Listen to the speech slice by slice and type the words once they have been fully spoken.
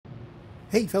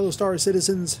Hey fellow Star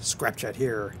Citizens, Scrapchat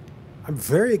here. I'm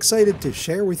very excited to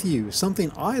share with you something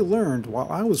I learned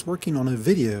while I was working on a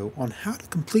video on how to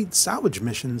complete salvage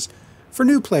missions for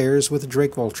new players with the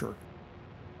Drake Vulture.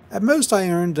 At most I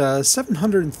earned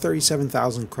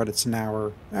 737,000 credits an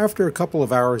hour after a couple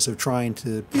of hours of trying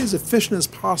to be as efficient as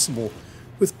possible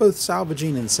with both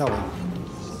salvaging and selling.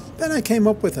 Then I came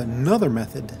up with another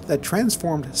method that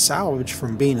transformed salvage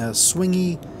from being a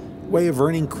swingy way of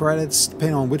earning credits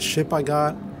depending on which ship I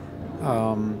got,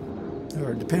 or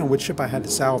depending on which ship I had to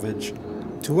salvage,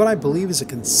 to what I believe is a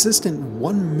consistent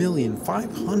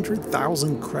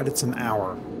 1,500,000 credits an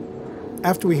hour.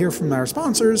 After we hear from our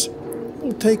sponsors,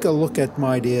 we'll take a look at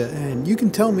my idea and you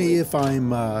can tell me if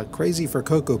I'm crazy for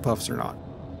Cocoa Puffs or not.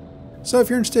 So if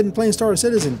you're interested in playing Star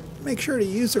Citizen, make sure to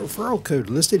use the referral code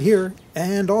listed here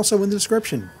and also in the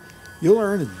description. You'll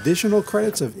earn additional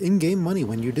credits of in-game money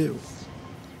when you do.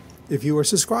 If you are a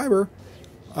subscriber,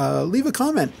 leave a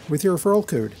comment with your referral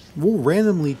code. We'll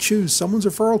randomly choose someone's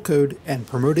referral code and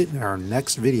promote it in our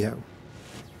next video.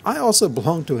 I also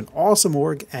belong to an awesome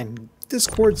org and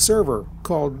Discord server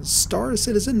called Star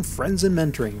Citizen Friends and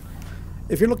Mentoring.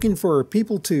 If you're looking for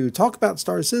people to talk about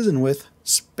Star Citizen with,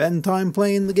 spend time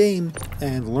playing the game,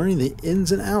 and learning the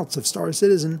ins and outs of Star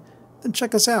Citizen, then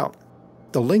check us out.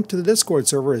 The link to the Discord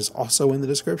server is also in the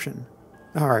description.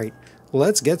 Alright,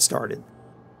 let's get started.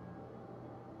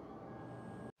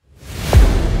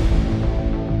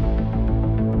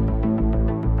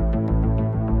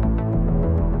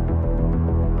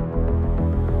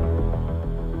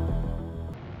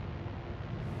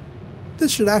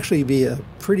 This should actually be a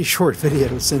pretty short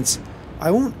video since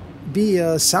I won't be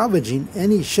salvaging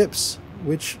any ships,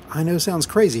 which I know sounds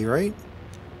crazy, right?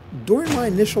 During my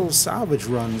initial salvage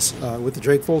runs with the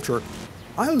Drake Vulture,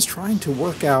 I was trying to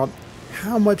work out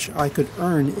how much I could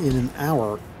earn in an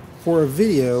hour for a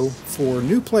video for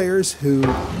new players who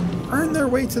earn their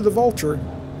way to the Vulture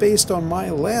based on my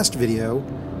last video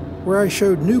where I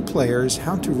showed new players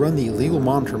how to run the illegal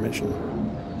monitor mission.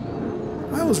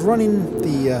 I was running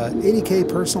the 80k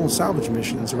personal salvage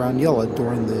missions around Yella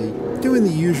doing the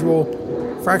usual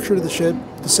fracture the ship,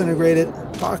 disintegrate it,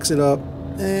 box it up,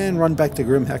 and run back to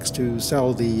Grimhex to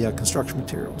sell the construction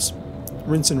materials.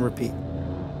 Rinse and repeat.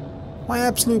 My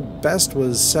absolute best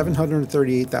was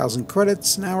 738,000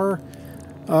 credits an hour,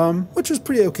 which was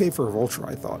pretty okay for a Vulture,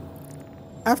 I thought.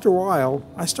 After a while,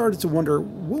 I started to wonder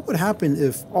what would happen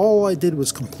if all I did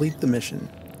was complete the mission.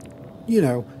 You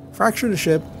know, fracture the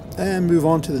ship, and move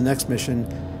on to the next mission,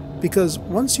 because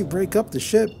once you break up the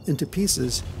ship into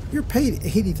pieces, you're paid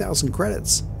 80,000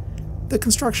 credits. The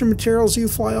construction materials you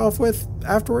fly off with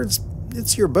afterwards,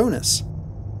 it's your bonus.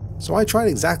 So I tried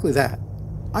exactly that.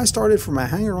 I started from a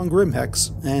hangar on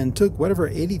Grimhex and took whatever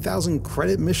 80,000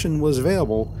 credit mission was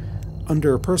available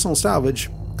under personal salvage,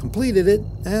 completed it,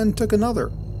 and took another.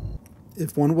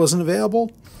 If one wasn't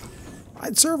available,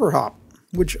 I'd server hop,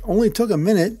 which only took a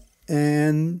minute,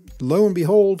 and lo and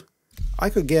behold, I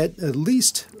could get at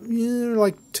least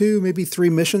like 2, maybe 3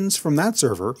 missions from that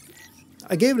server.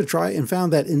 I gave it a try and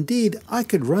found that indeed I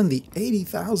could run the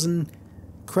 80,000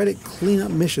 credit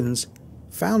cleanup missions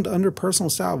found under personal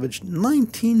salvage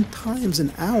 19 times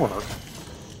an hour,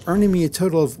 earning me a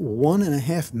total of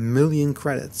 1.5 million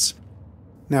credits.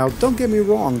 Now don't get me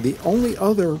wrong, the only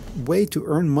other way to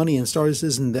earn money in Star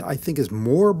Citizen that I think is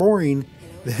more boring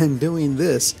than doing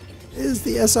this is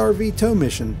the SRV tow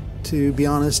mission, to be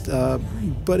honest,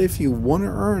 but if you want to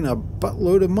earn a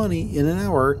buttload of money in an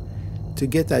hour to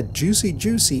get that juicy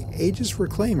Aegis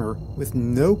Reclaimer with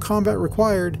no combat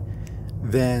required,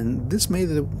 then this may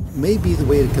be the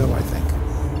way to go, I think.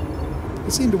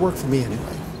 It seemed to work for me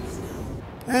anyway.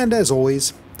 And as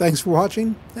always, thanks for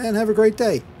watching and have a great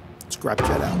day.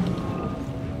 Scrapchat out.